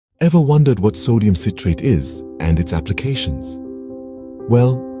Ever wondered what sodium citrate is and its applications?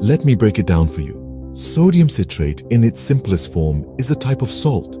 Well, let me break it down for you. Sodium citrate in its simplest form is a type of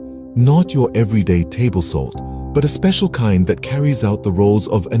salt, not your everyday table salt, but a special kind that carries out the roles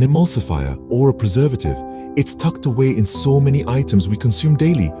of an emulsifier or a preservative. It's tucked away in so many items we consume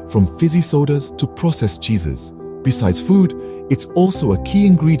daily, from fizzy sodas to processed cheeses. Besides food, it's also a key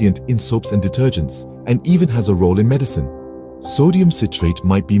ingredient in soaps and detergents, and even has a role in medicine. Sodium citrate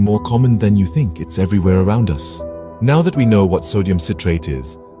might be more common than you think. It's everywhere around us. Now that we know what sodium citrate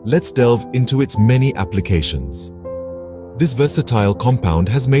is, let's delve into its many applications. This versatile compound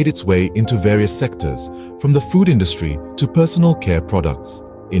has made its way into various sectors, from the food industry to personal care products.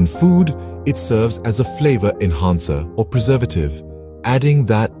 In food, it serves as a flavor enhancer or preservative, adding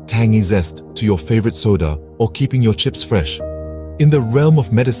that tangy zest to your favorite soda or keeping your chips fresh. In the realm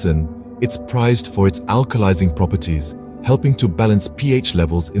of medicine, it's prized for its alkalizing properties, helping to balance pH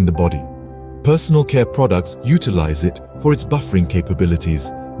levels in the body. Personal care products utilize it for its buffering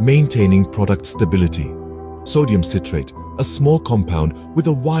capabilities, maintaining product stability. Sodium citrate, a small compound with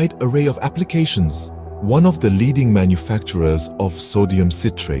a wide array of applications. One of the leading manufacturers of sodium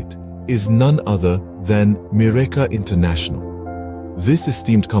citrate is none other than Mireka International. This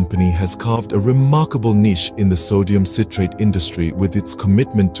esteemed company has carved a remarkable niche in the sodium citrate industry with its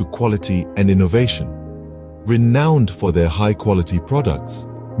commitment to quality and innovation. Renowned for their high-quality products,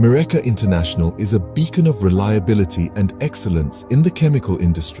 Mireka International is a beacon of reliability and excellence in the chemical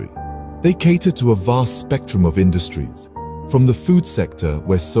industry. They cater to a vast spectrum of industries, from the food sector,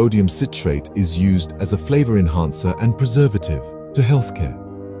 where sodium citrate is used as a flavor enhancer and preservative, to healthcare,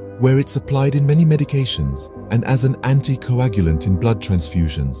 where it's applied in many medications and as an anticoagulant in blood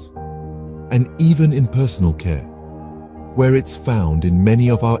transfusions, and even in personal care, where it's found in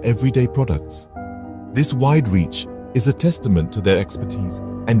many of our everyday products. This wide reach is a testament to their expertise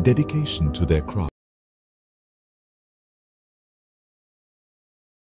and dedication to their craft.